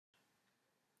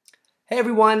Hey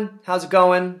everyone, how's it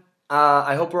going?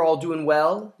 I hope we're all doing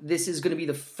well. This is going to be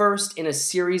the first in a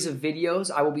series of videos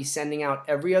I will be sending out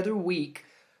every other week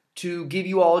to give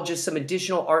you all just some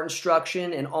additional art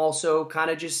instruction and also kind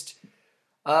of just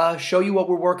show you what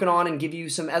we're working on and give you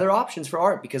some other options for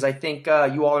art, because I think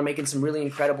you all are making some really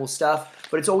incredible stuff,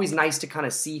 but it's always nice to kind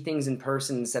of see things in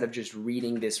person instead of just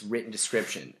reading this written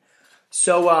description.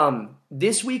 So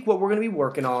this week what we're going to be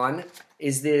working on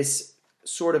is this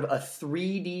sort of a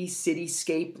 3D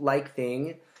cityscape-like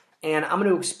thing, and I'm going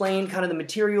to explain kind of the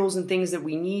materials and things that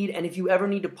we need, and if you ever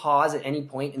need to pause at any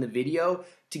point in the video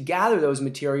to gather those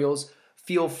materials,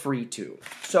 feel free to.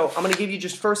 So I'm going to give you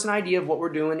just first an idea of what we're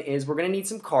doing is we're going to need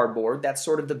some cardboard. That's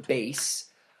sort of the base.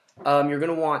 You're going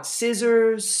to want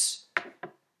scissors,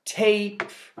 tape,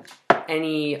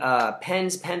 any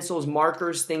pens, pencils,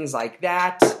 markers, things like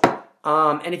that.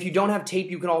 And if you don't have tape,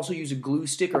 you can also use a glue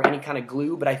stick or any kind of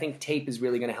glue, but I think tape is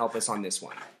really going to help us on this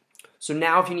one. So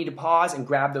now if you need to pause and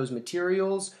grab those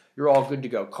materials, you're all good to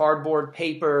go. Cardboard,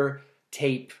 paper,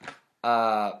 tape,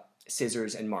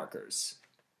 scissors, and markers.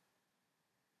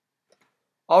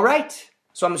 All right,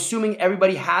 so I'm assuming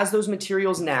everybody has those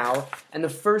materials now, and the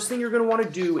first thing you're going to want to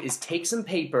do is take some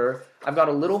paper. I've got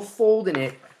a little fold in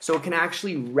it so it can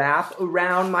actually wrap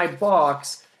around my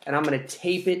box, and I'm going to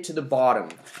tape it to the bottom.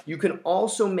 You can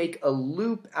also make a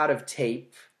loop out of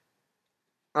tape,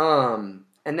 and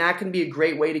that can be a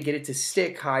great way to get it to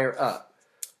stick higher up.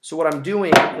 So what I'm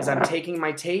doing is I'm taking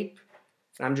my tape,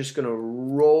 and I'm just going to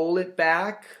roll it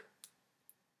back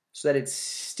so that it's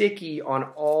sticky on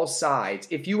all sides.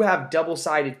 If you have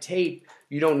double-sided tape,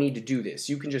 you don't need to do this.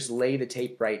 You can just lay the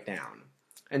tape right down.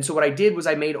 And so what I did was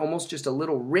I made almost just a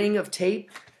little ring of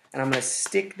tape, and I'm going to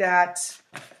stick that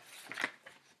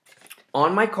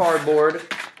on my cardboard,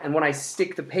 and when I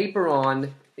stick the paper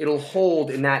on, it'll hold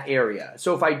in that area.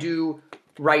 So if I do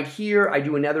right here, I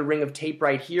do another ring of tape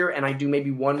right here, and I do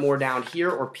maybe one more down here,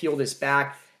 or peel this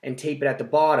back and tape it at the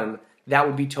bottom, that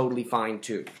would be totally fine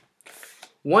too.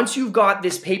 Once you've got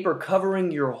this paper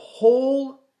covering your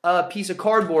whole piece of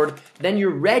cardboard, then you're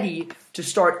ready to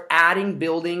start adding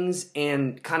buildings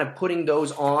and kind of putting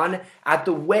those on. At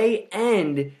the way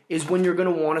end is when you're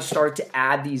going to want to start to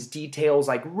add these details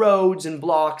like roads and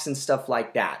blocks and stuff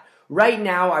like that. Right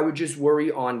now, I would just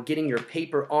worry on getting your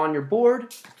paper on your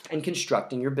board and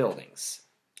constructing your buildings.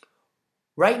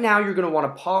 Right now, you're going to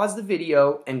want to pause the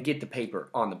video and get the paper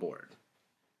on the board.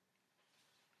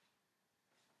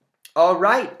 All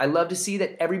right, I love to see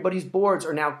that everybody's boards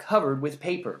are now covered with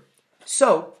paper.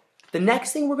 So the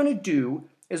next thing we're going to do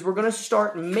is we're going to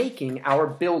start making our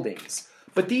buildings.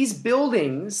 But these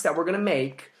buildings that we're going to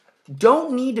make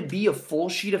don't need to be a full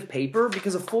sheet of paper,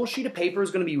 because a full sheet of paper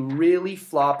is going to be really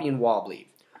floppy and wobbly.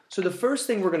 So the first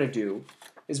thing we're going to do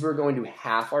is we're going to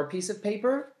half our piece of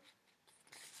paper,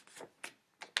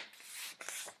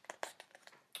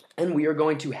 and we are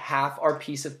going to half our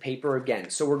piece of paper again.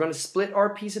 So we're going to split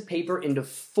our piece of paper into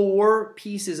 4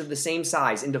 pieces of the same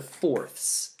size, into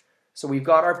fourths. So we've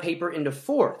got our paper into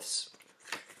fourths.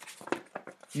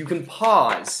 You can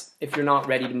pause if you're not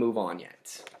ready to move on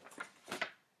yet.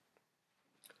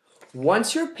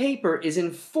 Once your paper is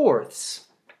in fourths,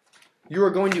 you are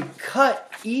going to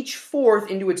cut each fourth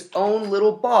into its own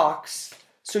little box,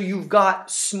 so you've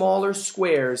got smaller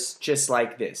squares just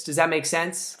like this. Does that make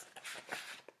sense?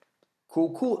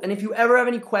 Cool, cool. And if you ever have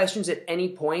any questions at any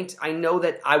point, I know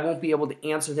that I won't be able to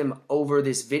answer them over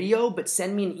this video, but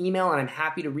send me an email and I'm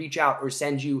happy to reach out or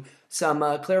send you some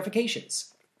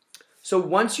clarifications. So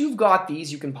once you've got these,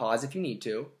 you can pause if you need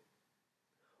to.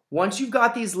 Once you've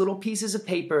got these little pieces of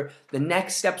paper, the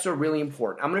next steps are really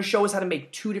important. I'm going to show us how to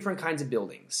make 2 different kinds of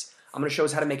buildings. I'm going to show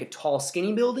us how to make a tall,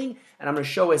 skinny building, and I'm going to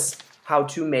show us how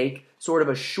to make sort of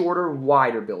a shorter,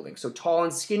 wider building. So tall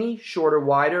and skinny, shorter,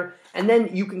 wider, and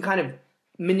then you can kind of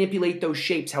manipulate those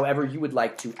shapes however you would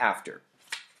like to after.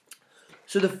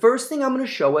 So the first thing I'm going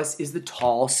to show us is the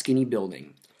tall, skinny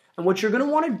building. And what you're going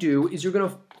to want to do is you're going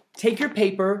to take your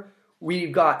paper.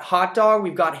 We've got hot dog,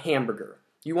 we've got hamburger.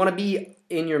 You want to be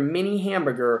in your mini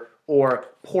hamburger or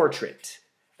portrait.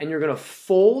 And you're going to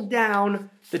fold down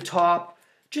the top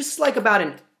just like about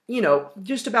an,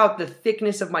 just about the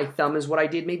thickness of my thumb is what I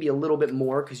did, maybe a little bit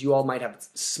more because you all might have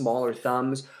smaller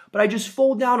thumbs. But I just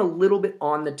fold down a little bit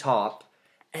on the top.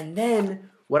 And then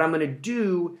what I'm going to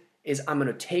do is I'm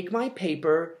going to take my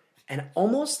paper and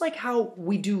almost like how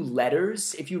we do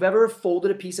letters, if you've ever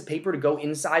folded a piece of paper to go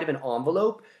inside of an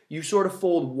envelope, you sort of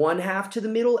fold one half to the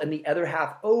middle and the other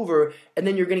half over, and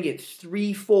then you're going to get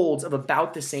 3 folds of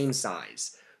about the same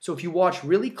size. So if you watch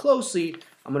really closely,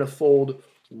 I'm going to fold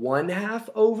one half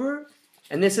over,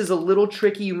 and this is a little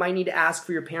tricky. You might need to ask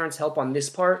for your parents' help on this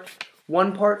part.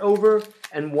 one part over,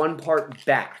 and one part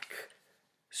back.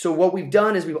 So what we've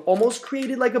done is we've almost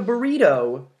created like a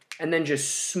burrito and then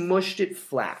just smushed it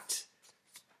flat.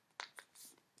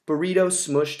 Burrito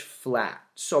smushed flat.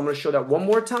 So I'm going to show that one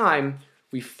more time.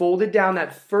 We folded down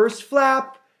that first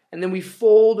flap, and then we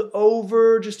fold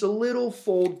over just a little,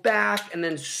 fold back, and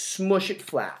then smush it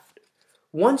flat.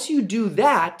 Once you do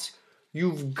that,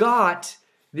 you've got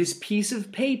this piece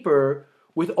of paper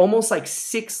with almost like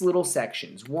 6 little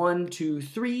sections. 1, 2,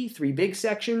 3, 3 big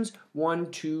sections.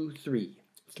 1, 2, 3,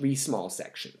 3 small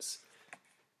sections.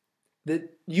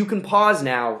 You can pause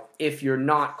now if you're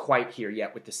not quite here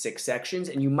yet with the 6 sections,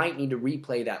 and you might need to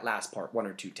replay that last part 1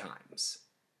 or 2 times.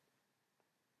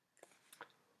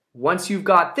 Once you've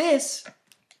got this,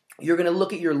 you're going to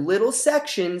look at your little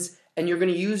sections, and you're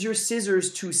going to use your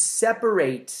scissors to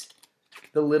separate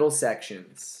the little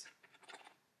sections.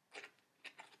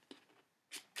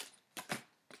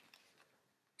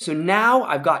 So now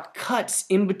I've got cuts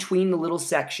in between the little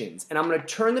sections, and I'm going to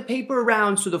turn the paper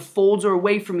around so the folds are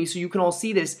away from me so you can all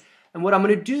see this. And what I'm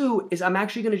going to do is I'm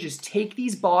actually going to just take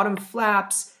these bottom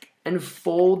flaps and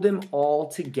fold them all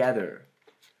together.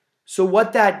 So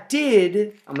what that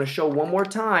did, I'm going to show one more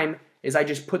time, is I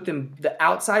just put them, the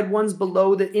outside ones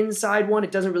below the inside one.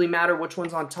 It doesn't really matter which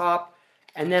one's on top.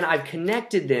 And then I've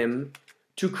connected them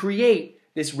to create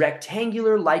this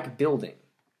rectangular-like building.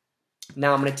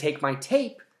 Now I'm going to take my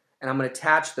tape and I'm going to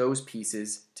attach those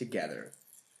pieces together.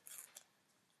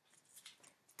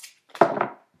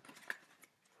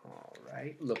 All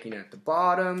right, looking at the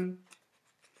bottom,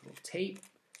 little tape.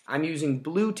 I'm using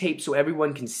blue tape so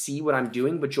everyone can see what I'm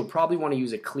doing, but you'll probably want to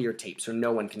use a clear tape so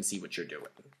no one can see what you're doing.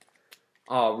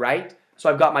 All right, so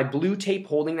I've got my blue tape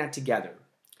holding that together.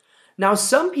 Now,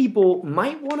 some people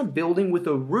might want a building with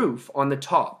a roof on the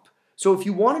top. So if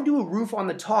you want to do a roof on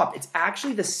the top, it's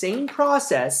actually the same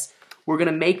process. We're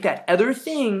going to make that other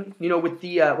thing, with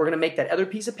the, we're going to make that other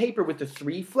piece of paper with the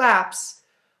 3 flaps,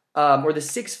 or the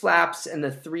 6 flaps and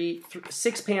the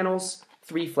 6 panels,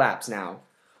 3 flaps now.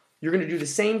 You're going to do the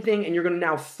same thing, and you're going to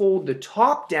now fold the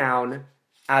top down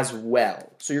as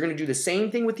well. So you're going to do the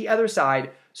same thing with the other side.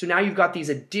 So now you've got these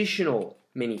additional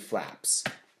mini flaps.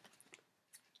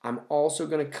 I'm also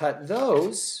going to cut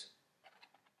those.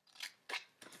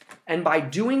 And by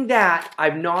doing that,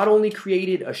 I've not only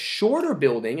created a shorter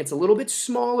building, it's a little bit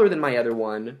smaller than my other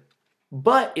one,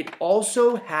 but it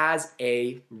also has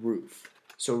a roof.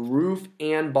 So roof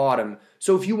and bottom.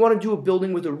 So if you want to do a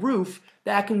building with a roof,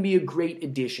 that can be a great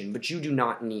addition, but you do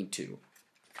not need to.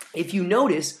 If you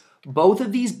notice, both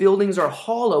of these buildings are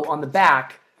hollow on the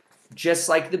back, just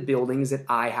like the buildings that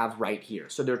I have right here.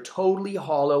 So they're totally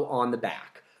hollow on the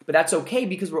back. But that's okay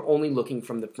because we're only looking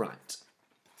from the front.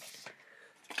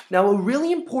 Now, a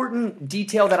really important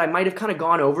detail that I might have kind of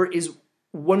gone over is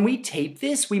when we tape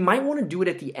this, we might want to do it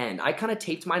at the end. I kind of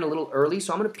taped mine a little early,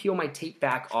 so I'm going to peel my tape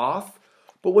back off.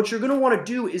 But what you're going to want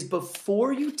to do is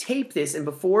before you tape this and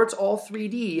before it's all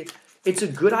 3D, it's a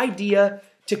good idea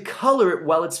to color it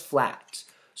while it's flat.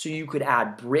 So you could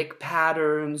add brick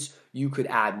patterns, you could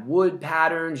add wood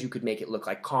patterns, you could make it look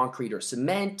like concrete or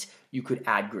cement, you could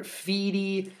add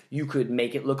graffiti, you could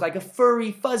make it look like a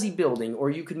furry, fuzzy building, or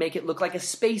you could make it look like a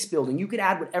space building. You could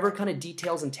add whatever kind of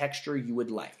details and texture you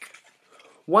would like.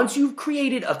 Once you've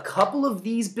created a couple of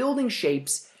these building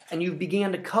shapes and you've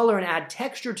began to color and add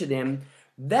texture to them,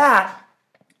 that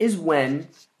is when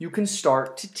you can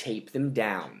start to tape them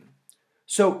down.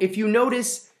 So if you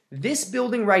notice this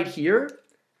building right here,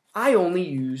 I only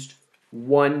used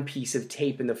one piece of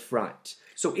tape in the front.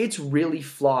 So it's really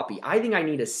floppy. I think I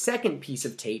need a second piece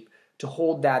of tape to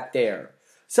hold that there.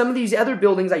 Some of these other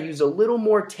buildings I used a little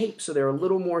more tape so they're a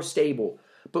little more stable.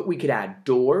 But we could add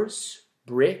doors,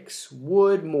 bricks,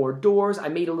 wood, more doors. I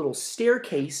made a little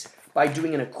staircase by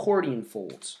doing an accordion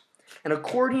fold. An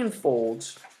accordion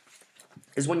fold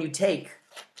is when you take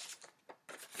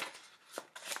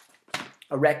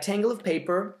a rectangle of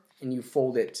paper and you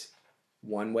fold it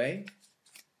one way,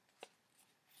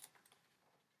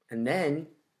 and then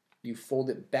you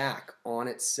fold it back on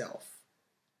itself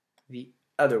the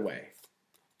other way,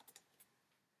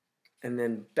 and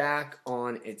then back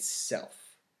on itself,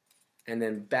 and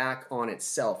then back on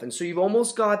itself. And so you've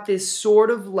almost got this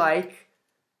sort of like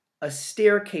a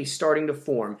staircase starting to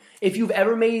form. If you've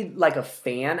ever made like a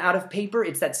fan out of paper,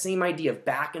 it's that same idea of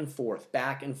back and forth,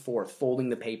 folding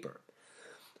the paper.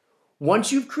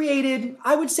 Once you've created,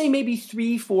 I would say maybe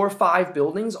 3, 4, 5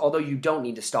 buildings, although you don't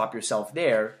need to stop yourself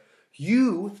there,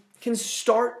 you can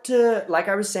start to, like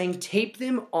I was saying, tape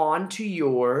them onto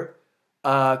your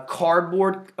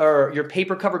cardboard or your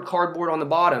paper-covered cardboard on the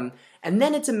bottom, and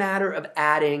then it's a matter of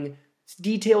adding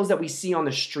details that we see on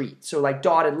the street. So like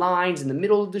dotted lines in the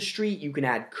middle of the street, you can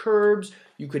add curbs,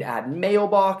 you could add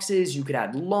mailboxes, you could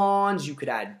add lawns, you could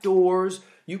add doors,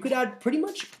 you could add pretty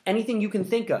much anything you can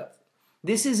think of.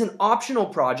 This is an optional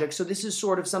project, so this is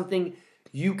sort of something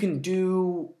you can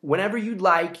do whenever you'd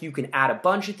like. You can add a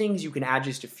bunch of things, you can add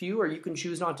just a few, or you can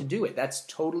choose not to do it. That's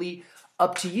totally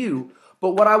up to you.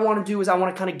 But what I want to do is I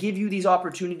want to kind of give you these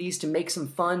opportunities to make some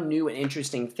fun, new, and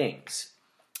interesting things.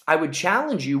 I would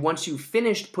challenge you, once you've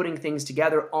finished putting things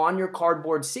together on your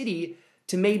cardboard city,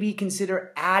 to maybe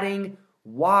consider adding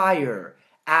wire,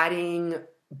 adding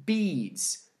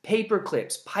beads, paper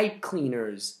clips, pipe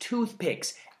cleaners,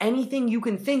 toothpicks, anything you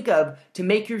can think of to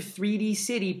make your 3D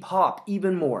city pop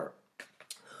even more.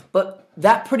 But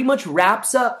that pretty much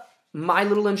wraps up my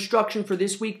little instruction for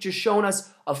this week, just showing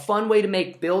us a fun way to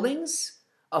make buildings,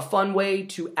 a fun way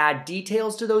to add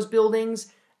details to those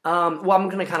buildings. Well, I'm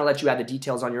going to kind of let you add the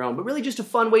details on your own, but really just a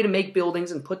fun way to make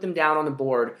buildings and put them down on the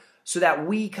board so that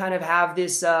we kind of have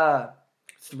this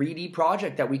 3D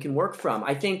project that we can work from.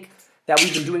 I think that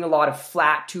we've been doing a lot of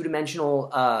flat,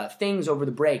 two-dimensional things over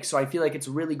the break, so I feel like it's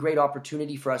a really great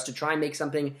opportunity for us to try and make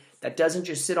something that doesn't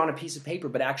just sit on a piece of paper,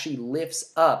 but actually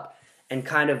lifts up and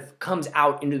kind of comes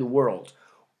out into the world.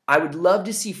 I would love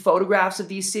to see photographs of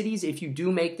these cities. If you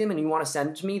do make them and you want to send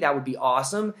them to me, that would be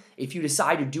awesome. If you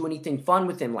decide to do anything fun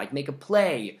with them, like make a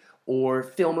play or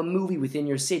film a movie within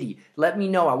your city, let me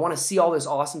know. I want to see all this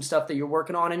awesome stuff that you're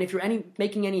working on. And if you're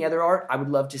making any other art, I would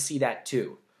love to see that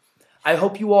too. I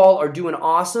hope you all are doing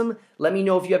awesome. Let me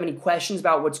know if you have any questions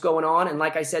about what's going on. And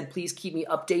like I said, please keep me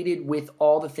updated with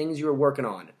all the things you're working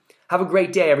on. Have a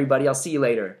great day, everybody. I'll see you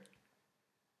later.